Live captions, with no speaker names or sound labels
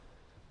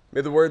May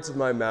the words of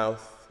my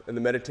mouth and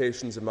the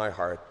meditations of my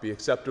heart be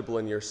acceptable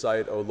in your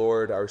sight, O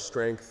Lord, our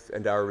strength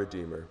and our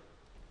Redeemer.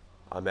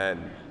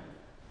 Amen.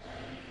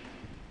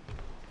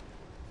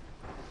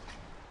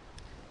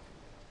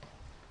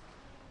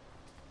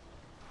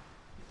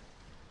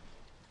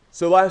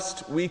 So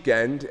last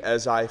weekend,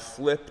 as I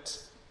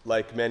flipped,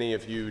 like many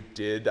of you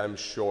did, I'm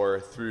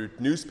sure, through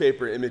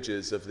newspaper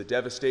images of the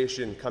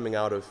devastation coming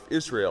out of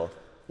Israel,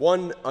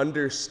 one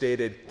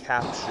understated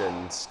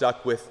caption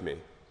stuck with me.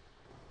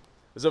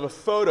 It was of a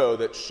photo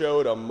that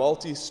showed a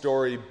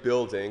multi-story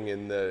building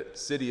in the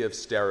city of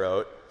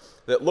Sderot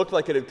that looked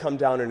like it had come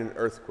down in an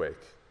earthquake,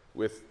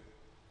 with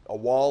a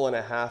wall and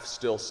a half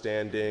still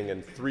standing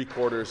and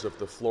 3/4 of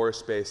the floor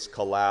space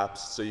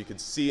collapsed so you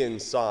could see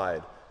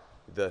inside,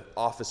 the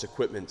office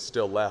equipment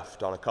still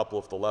left on a couple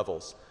of the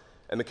levels.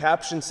 And the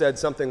caption said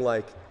something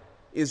like,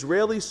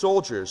 "Israeli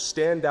soldiers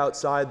stand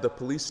outside the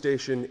police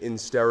station in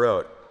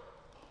Sderot,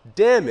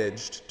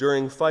 damaged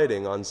during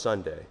fighting on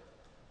Sunday."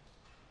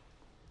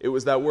 It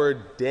was that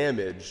word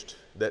damaged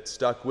that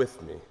stuck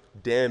with me,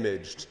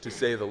 damaged to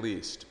say the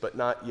least, but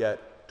not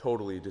yet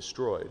totally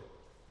destroyed.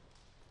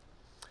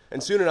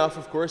 And soon enough,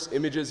 of course,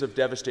 images of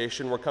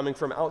devastation were coming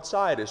from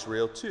outside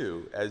Israel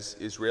too, as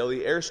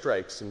Israeli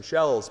airstrikes and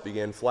shells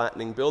began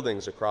flattening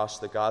buildings across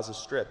the Gaza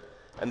Strip,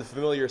 and the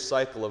familiar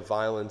cycle of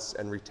violence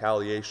and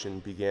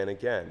retaliation began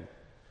again.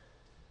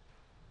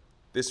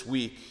 This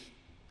week,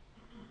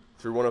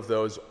 through one of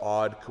those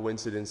odd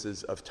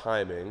coincidences of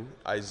timing,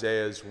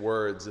 Isaiah's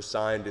words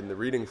assigned in the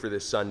reading for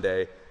this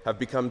Sunday have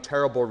become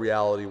terrible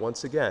reality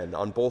once again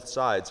on both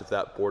sides of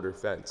that border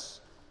fence.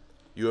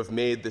 You have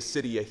made the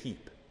city a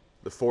heap,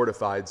 the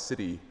fortified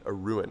city a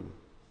ruin.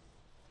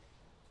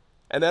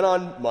 And then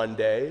on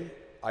Monday,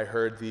 I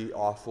heard the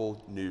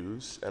awful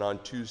news, and on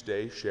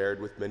Tuesday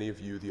shared with many of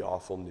you the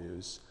awful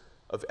news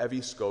of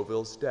Evie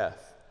Scoville's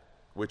death,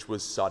 which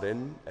was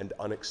sudden and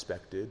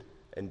unexpected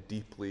and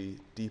deeply,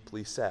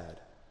 deeply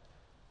sad.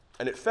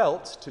 And it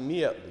felt, to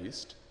me at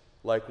least,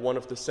 like one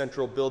of the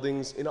central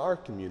buildings in our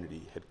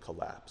community had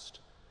collapsed,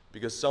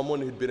 because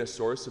someone who'd been a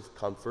source of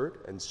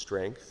comfort and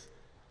strength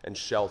and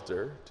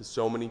shelter to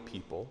so many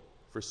people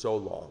for so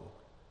long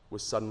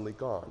was suddenly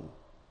gone.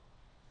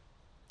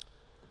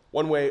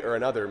 One way or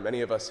another,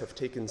 many of us have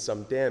taken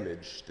some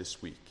damage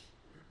this week.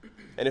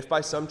 And if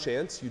by some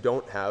chance you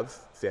don't have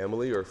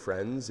family or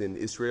friends in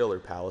Israel or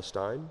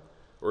Palestine,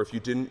 or if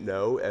you didn't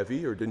know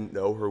Evie or didn't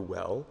know her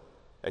well,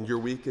 and your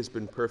week has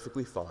been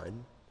perfectly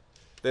fine,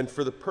 then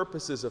for the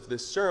purposes of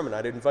this sermon,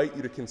 I'd invite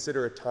you to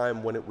consider a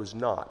time when it was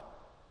not,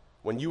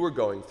 when you were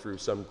going through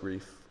some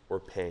grief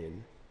or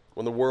pain,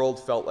 when the world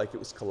felt like it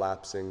was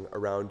collapsing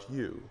around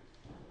you.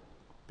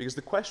 Because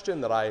the question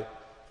that I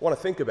want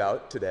to think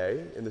about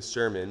today in the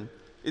sermon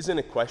isn't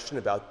a question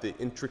about the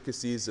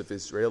intricacies of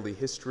Israeli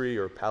history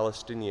or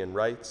Palestinian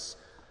rights,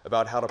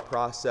 about how to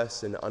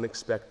process an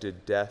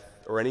unexpected death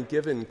or any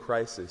given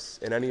crisis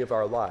in any of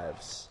our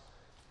lives.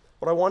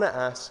 What I want to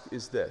ask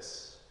is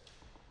this.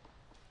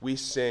 We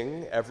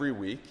sing every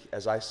week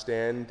as I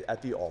stand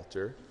at the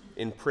altar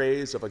in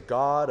praise of a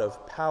God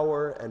of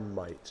power and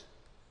might.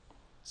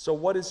 So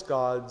what is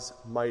God's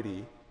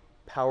mighty,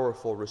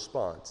 powerful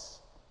response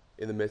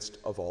in the midst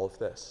of all of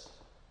this?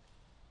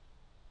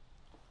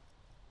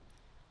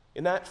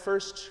 In that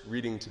first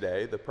reading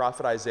today, the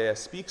prophet Isaiah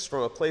speaks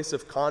from a place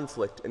of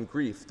conflict and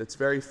grief that's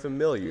very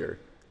familiar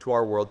to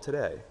our world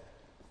today.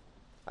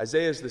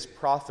 Isaiah is this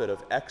prophet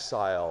of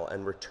exile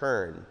and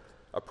return,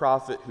 a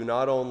prophet who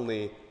not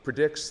only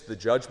predicts the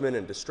judgment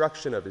and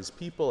destruction of his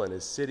people and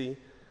his city,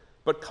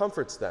 but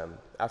comforts them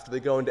after they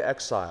go into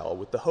exile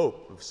with the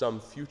hope of some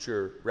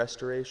future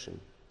restoration.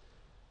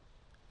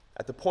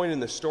 At the point in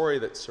the story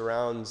that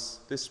surrounds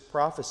this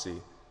prophecy,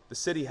 the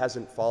city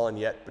hasn't fallen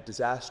yet, but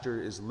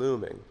disaster is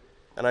looming.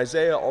 And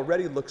Isaiah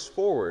already looks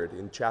forward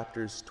in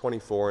chapters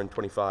 24 and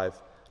 25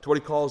 to what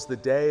he calls the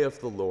day of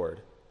the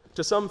Lord,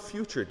 to some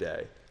future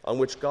day on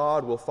which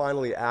God will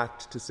finally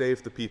act to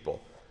save the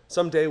people,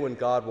 some day when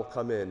God will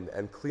come in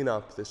and clean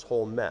up this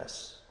whole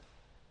mess.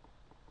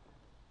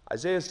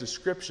 Isaiah's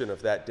description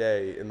of that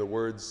day in the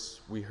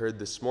words we heard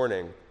this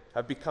morning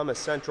have become a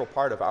central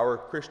part of our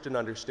Christian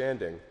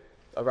understanding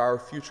of our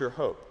future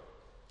hope.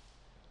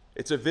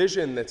 It's a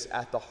vision that's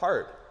at the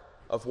heart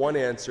of one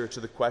answer to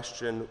the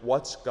question,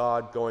 what's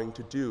God going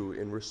to do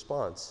in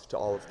response to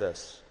all of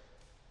this?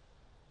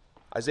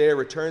 Isaiah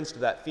returns to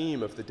that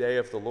theme of the day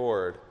of the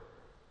Lord,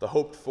 the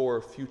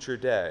hoped-for future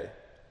day.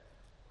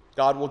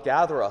 God will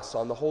gather us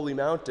on the holy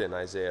mountain,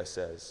 Isaiah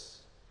says.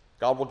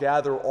 God will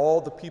gather all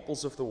the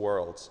peoples of the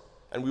world,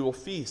 and we will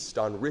feast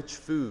on rich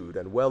food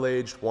and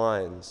well-aged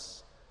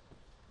wines.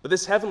 But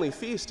this heavenly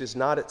feast is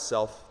not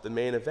itself the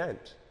main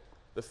event.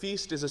 The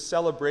feast is a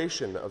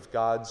celebration of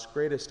God's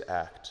greatest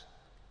act.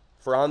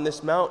 For on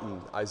this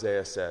mountain,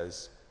 Isaiah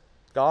says,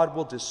 God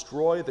will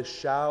destroy the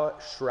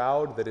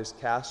shroud that is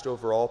cast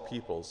over all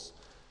peoples,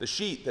 the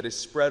sheet that is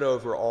spread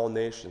over all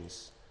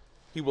nations.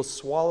 He will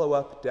swallow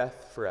up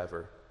death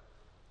forever.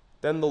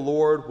 Then the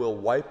Lord will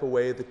wipe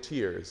away the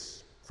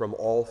tears from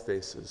all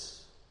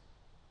faces.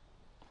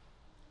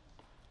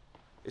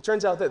 It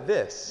turns out that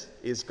this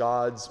is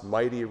God's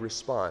mighty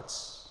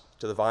response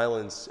to the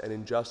violence and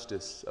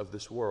injustice of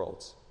this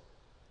world.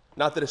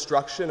 Not the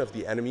destruction of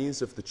the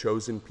enemies of the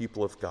chosen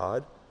people of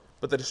God,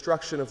 but the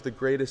destruction of the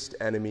greatest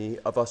enemy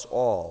of us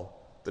all,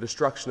 the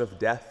destruction of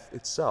death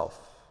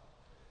itself.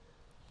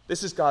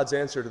 This is God's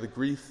answer to the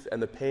grief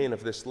and the pain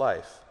of this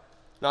life,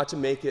 not to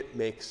make it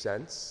make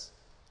sense,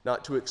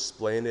 not to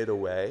explain it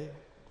away,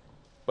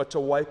 but to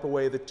wipe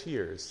away the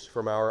tears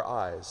from our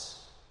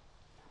eyes.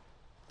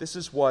 This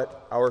is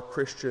what our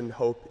Christian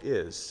hope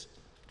is,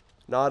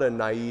 not a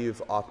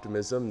naive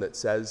optimism that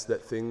says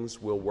that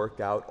things will work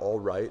out all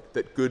right,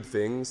 that good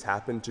things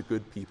happen to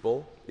good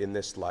people in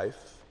this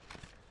life,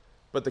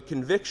 but the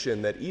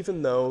conviction that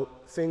even though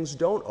things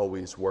don't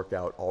always work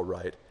out all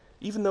right,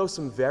 even though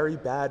some very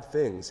bad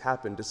things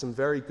happen to some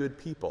very good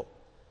people,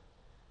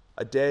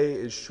 a day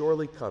is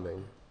surely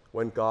coming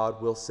when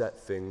God will set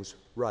things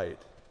right.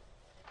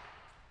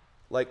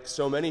 Like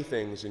so many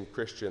things in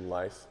Christian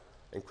life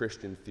and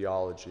Christian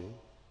theology,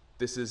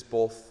 this is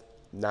both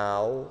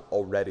now,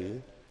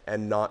 already,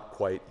 and not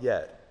quite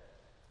yet.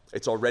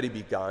 It's already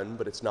begun,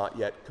 but it's not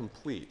yet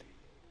complete.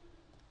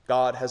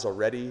 God has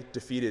already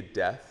defeated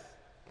death,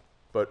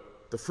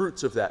 but the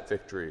fruits of that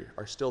victory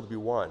are still to be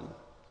won.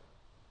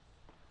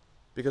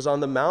 Because on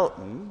the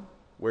mountain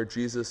where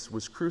Jesus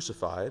was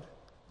crucified,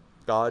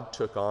 God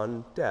took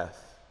on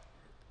death.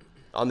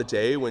 On the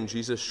day when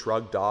Jesus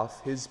shrugged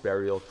off his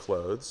burial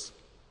clothes,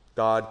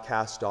 God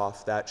cast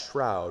off that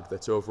shroud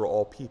that's over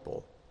all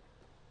people.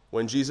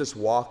 When Jesus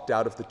walked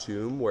out of the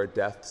tomb where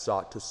death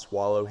sought to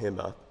swallow him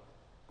up,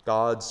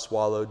 God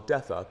swallowed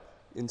death up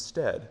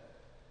instead.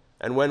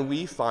 And when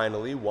we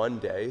finally one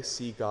day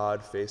see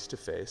God face to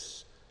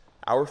face,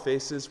 our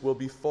faces will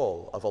be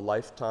full of a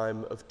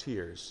lifetime of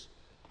tears,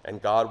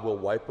 and God will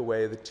wipe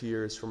away the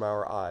tears from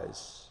our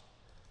eyes.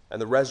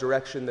 And the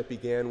resurrection that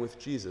began with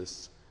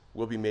Jesus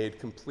will be made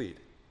complete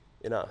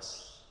in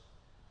us.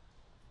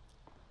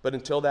 But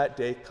until that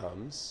day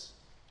comes,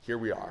 here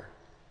we are,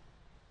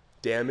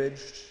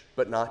 damaged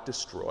but not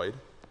destroyed,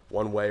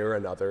 one way or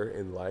another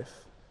in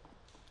life,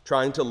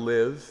 trying to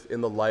live in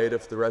the light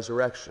of the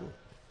resurrection,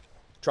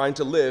 trying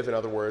to live, in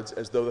other words,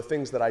 as though the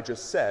things that I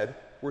just said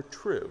were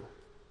true.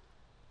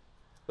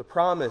 The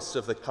promise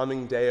of the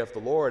coming day of the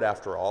Lord,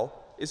 after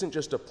all, isn't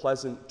just a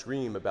pleasant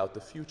dream about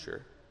the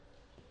future.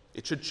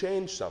 It should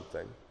change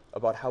something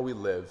about how we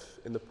live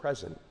in the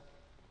present.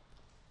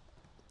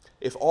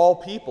 If all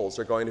peoples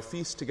are going to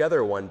feast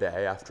together one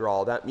day, after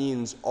all, that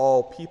means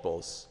all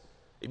peoples.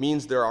 It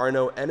means there are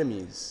no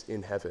enemies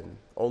in heaven,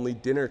 only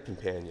dinner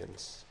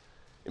companions.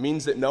 It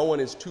means that no one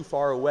is too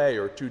far away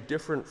or too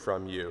different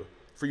from you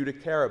for you to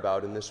care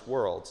about in this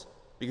world,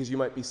 because you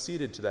might be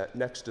seated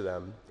next to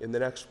them in the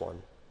next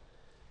one.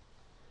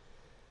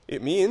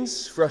 It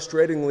means,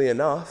 frustratingly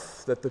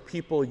enough, that the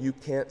people you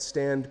can't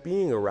stand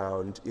being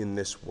around in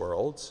this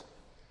world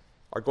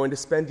are going to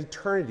spend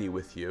eternity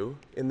with you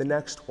in the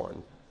next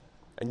one.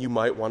 And you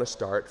might want to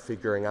start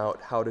figuring out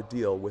how to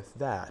deal with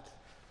that.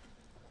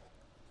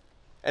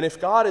 And if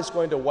God is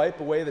going to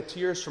wipe away the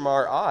tears from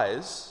our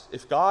eyes,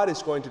 if God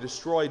is going to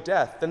destroy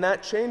death, then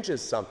that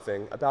changes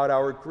something about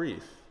our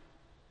grief.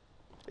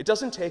 It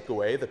doesn't take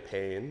away the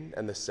pain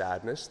and the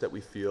sadness that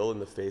we feel in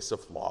the face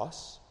of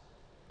loss,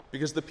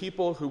 because the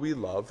people who we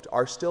loved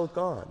are still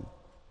gone,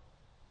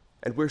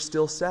 and we're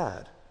still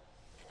sad,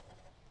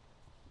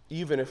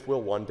 even if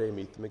we'll one day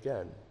meet them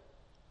again.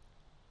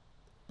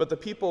 But the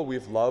people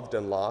we've loved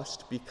and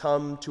lost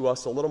become to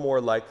us a little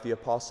more like the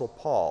Apostle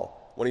Paul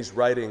when he's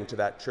writing to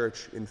that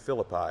church in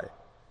Philippi,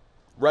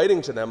 writing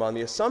to them on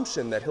the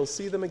assumption that he'll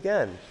see them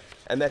again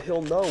and that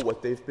he'll know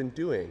what they've been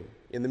doing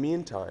in the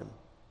meantime.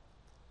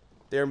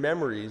 Their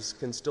memories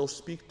can still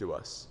speak to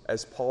us,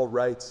 as Paul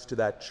writes to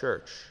that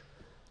church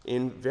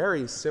in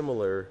very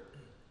similar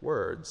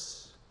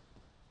words.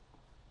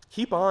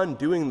 Keep on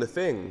doing the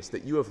things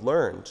that you have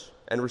learned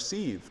and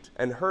received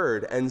and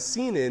heard and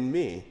seen in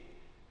me,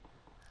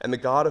 and the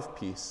God of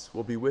peace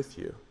will be with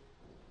you.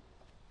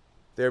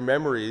 Their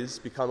memories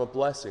become a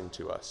blessing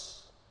to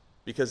us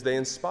because they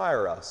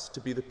inspire us to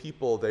be the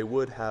people they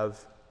would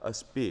have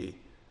us be,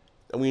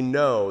 and we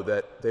know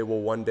that they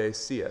will one day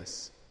see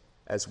us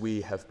as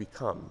we have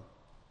become.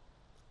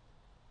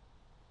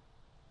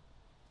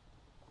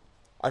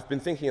 I've been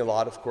thinking a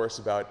lot, of course,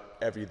 about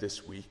Evie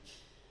this week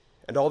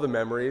and all the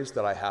memories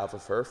that I have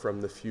of her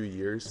from the few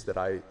years that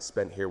I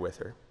spent here with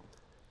her.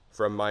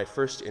 From my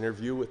first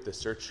interview with the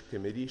search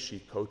committee she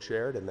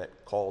co-chaired and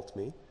that called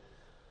me,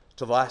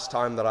 to the last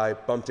time that I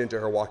bumped into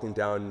her walking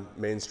down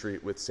Main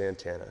Street with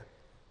Santana.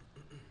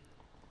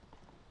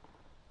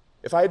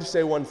 If I had to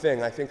say one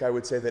thing, I think I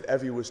would say that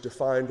Evie was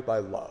defined by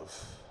love.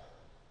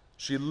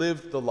 She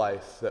lived the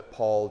life that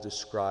Paul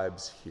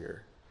describes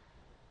here.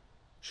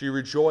 She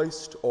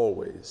rejoiced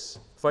always,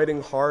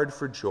 fighting hard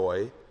for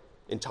joy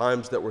in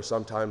times that were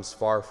sometimes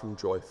far from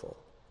joyful.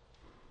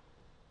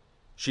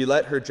 She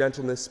let her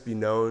gentleness be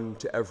known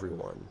to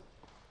everyone,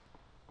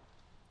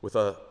 with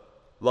a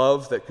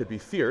love that could be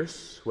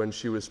fierce when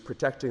she was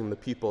protecting the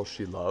people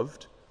she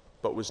loved,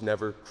 but was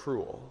never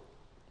cruel.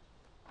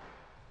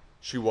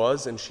 She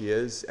was and she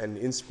is an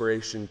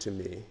inspiration to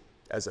me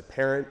as a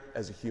parent,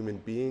 as a human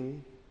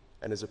being,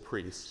 and as a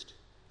priest.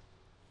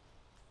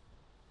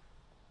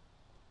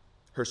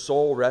 Her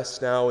soul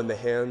rests now in the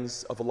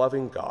hands of a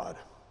loving God,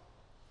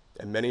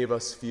 and many of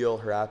us feel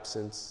her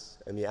absence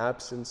and the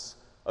absence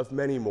of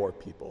many more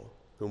people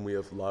whom we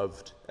have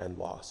loved and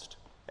lost,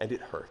 and it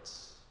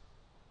hurts.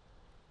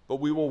 But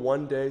we will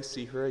one day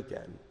see her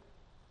again,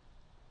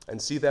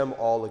 and see them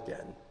all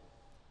again,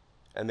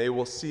 and they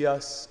will see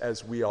us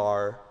as we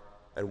are,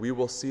 and we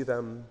will see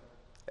them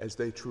as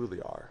they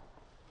truly are.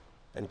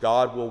 And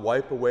God will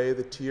wipe away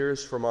the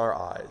tears from our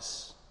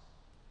eyes,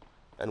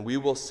 and we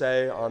will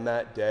say on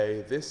that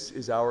day, "This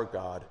is our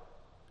God,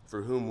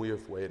 for whom we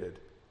have waited.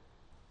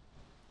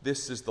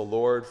 This is the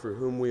Lord for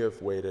whom we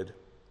have waited.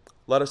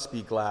 Let us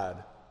be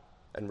glad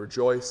and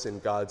rejoice in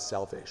God's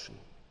salvation."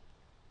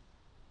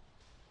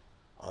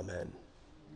 Amen.